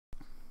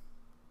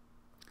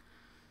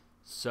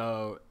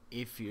So,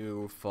 if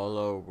you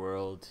follow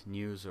world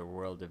news or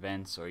world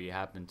events, or you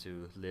happen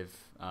to live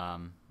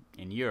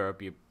in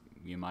Europe,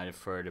 you might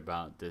have heard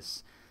about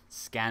this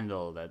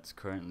scandal that's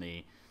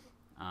currently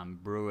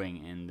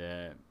brewing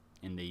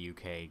in the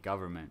UK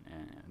government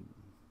and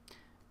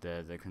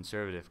the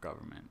Conservative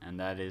government, and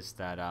that is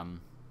that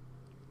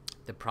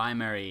the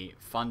primary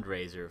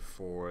fundraiser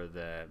for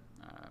the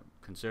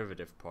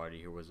Conservative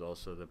Party, who was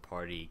also the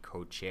party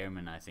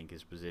co-chairman, I think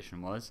his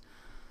position was,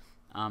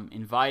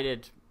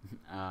 invited.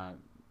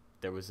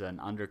 There was an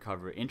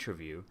undercover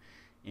interview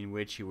in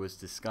which he was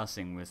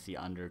discussing with the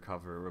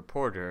undercover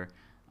reporter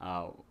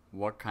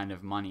what kind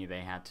of money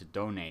they had to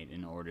donate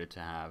in order to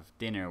have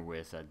dinner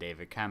with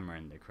David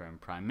Cameron, the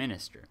current Prime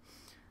Minister.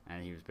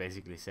 And he was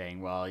basically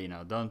saying, well,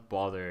 don't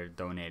bother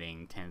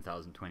donating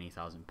 10,000,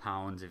 20,000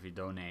 pounds. If you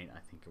donate, I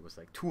think it was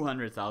like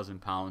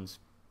 200,000 pounds,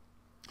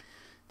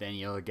 then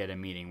you'll get a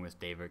meeting with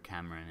David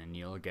Cameron and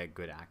you'll get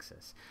good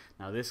access.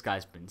 Now, this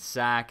guy's been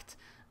sacked.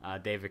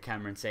 David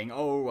Cameron saying,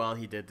 oh, well,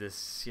 he did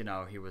this,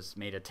 he was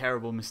made a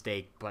terrible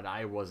mistake, but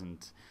I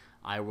wasn't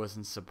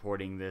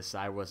supporting this,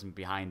 I wasn't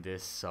behind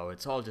this, so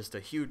it's all just a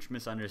huge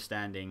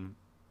misunderstanding,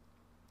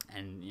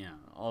 and,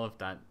 all of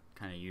that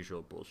kind of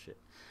usual bullshit.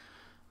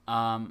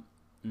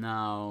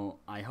 Now,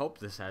 I hope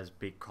this has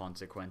big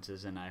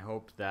consequences, and I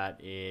hope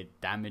that it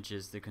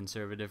damages the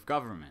Conservative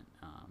government.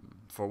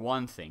 For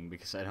one thing,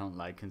 because I don't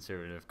like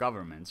Conservative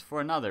governments. For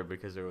another,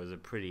 because it was a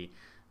pretty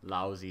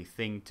lousy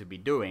thing to be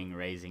doing,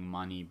 raising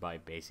money by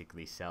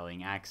basically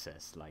selling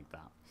access like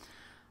that.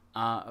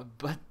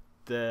 But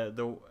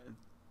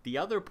the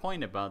other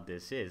point about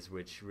this is,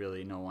 which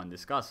really no one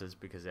discusses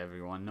because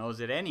everyone knows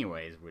it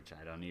anyways, which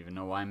I don't even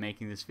know why I'm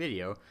making this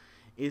video,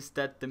 is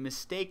that the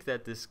mistake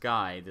that this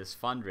guy, this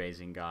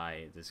fundraising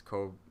guy, this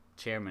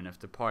co-chairman of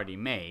the party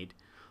made,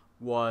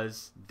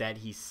 was that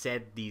he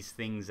said these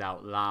things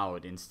out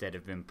loud instead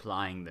of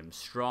implying them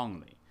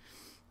strongly.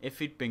 If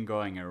he'd been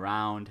going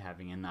around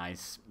having a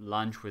nice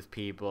lunch with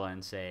people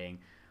and saying,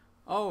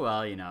 oh,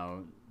 well,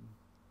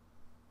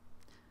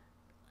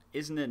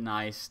 isn't it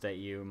nice that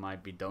you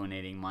might be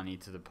donating money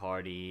to the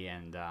party,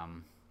 and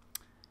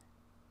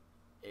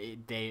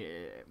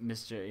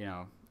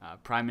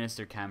Prime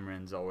Minister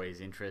Cameron's always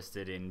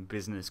interested in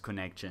business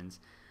connections,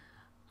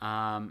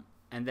 and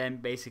then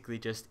basically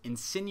just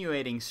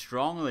insinuating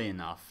strongly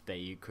enough that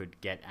you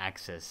could get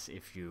access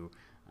if you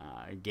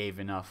gave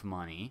enough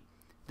money,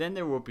 then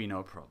there would be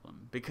no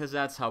problem, because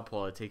that's how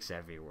politics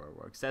everywhere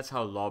works. That's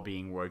how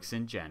lobbying works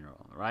in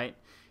general, right?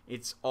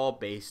 It's all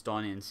based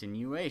on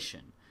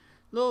insinuation.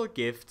 Little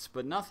gifts,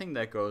 but nothing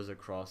that goes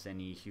across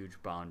any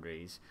huge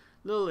boundaries.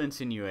 Little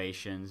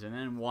insinuations, and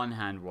then one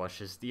hand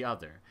washes the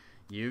other.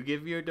 You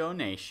give your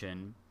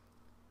donation,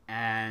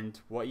 and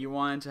what you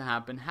wanted to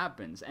happen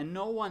happens. And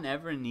no one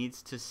ever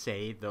needs to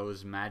say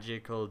those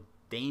magical,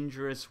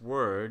 dangerous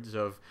words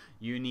of,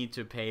 you need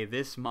to pay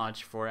this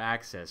much for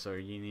access, or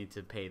you need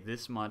to pay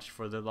this much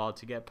for the law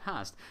to get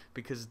passed,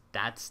 because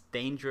that's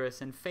dangerous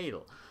and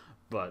fatal.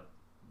 But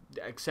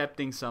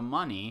accepting some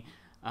money,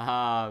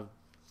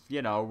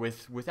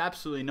 with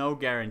absolutely no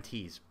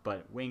guarantees,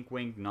 but wink,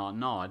 wink, nod,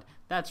 nod,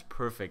 that's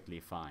perfectly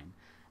fine.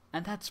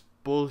 And that's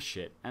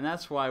bullshit. And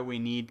that's why we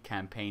need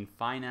campaign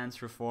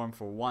finance reform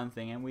for one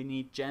thing, and we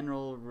need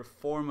general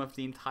reform of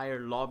the entire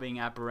lobbying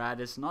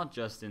apparatus, not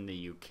just in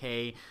the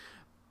UK,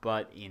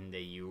 but in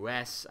the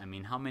US. I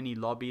mean, how many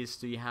lobbyists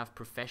do you have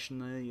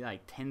professionally?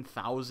 Like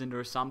 10,000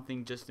 or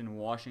something just in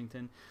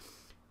Washington.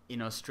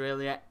 In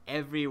Australia,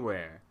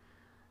 everywhere.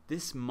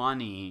 This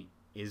money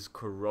is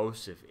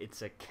corrosive.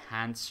 It's a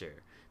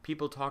cancer.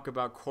 People talk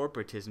about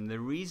corporatism. The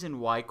reason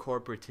why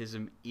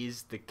corporatism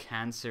is the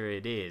cancer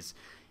it is,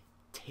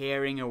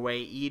 tearing away,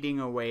 eating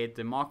away at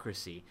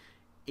democracy,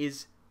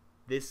 is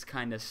this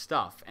kind of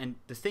stuff. And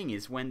the thing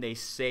is, when they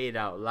say it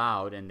out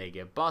loud and they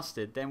get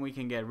busted, then we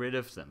can get rid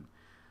of them.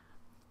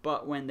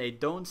 But when they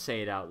don't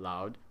say it out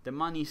loud, the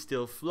money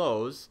still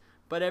flows,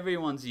 but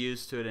everyone's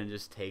used to it and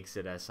just takes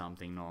it as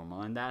something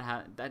normal. And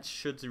that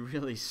should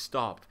really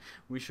stop.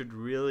 We should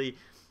really...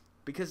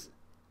 Because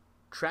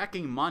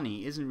tracking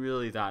money isn't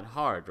really that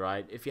hard,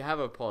 right? If you have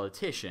a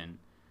politician,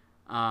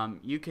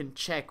 you can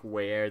check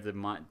where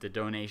the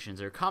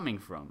donations are coming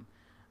from.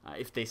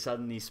 If they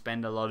suddenly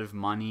spend a lot of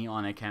money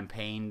on a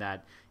campaign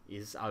that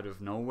is out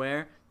of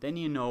nowhere, then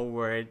you know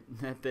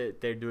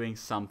that they're doing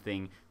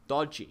something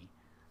dodgy.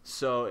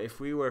 So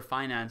if we were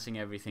financing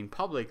everything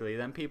publicly,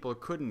 then people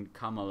couldn't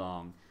come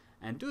along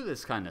and do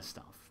this kind of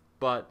stuff.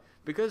 But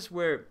because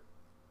we're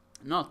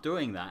not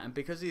doing that, and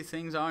because these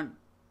things aren't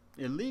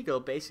illegal,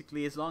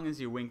 basically, as long as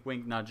you wink,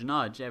 wink, nudge,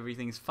 nudge,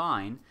 everything's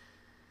fine,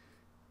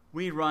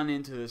 we run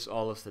into this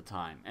all of the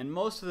time. And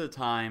most of the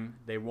time,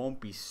 they won't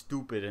be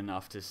stupid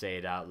enough to say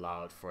it out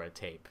loud for a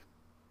tape.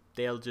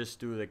 They'll just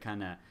do the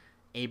kind of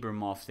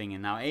Abramov thing,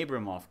 and now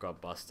Abramov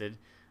got busted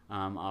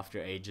after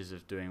ages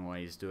of doing what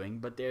he's doing.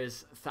 But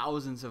there's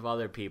thousands of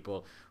other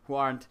people who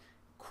aren't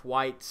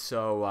quite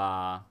so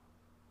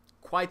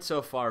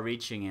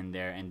far-reaching in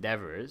their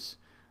endeavors.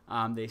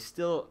 They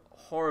still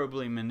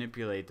horribly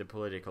manipulate the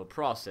political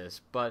process,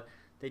 but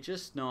They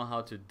just know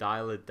how to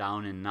dial it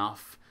down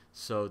enough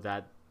so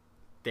that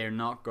they're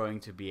not going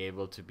to be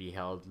able to be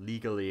held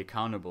legally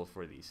accountable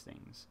for these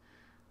things.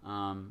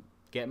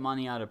 Get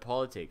money out of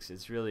politics.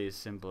 It's really as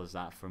simple as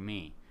that for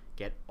me.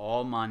 Get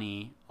all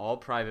money, all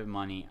private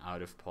money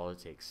out of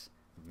politics.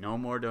 No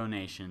more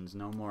donations,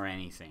 no more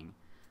anything.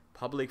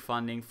 Public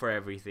funding for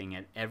everything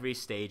at every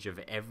stage of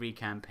every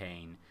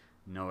campaign,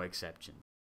 no exceptions.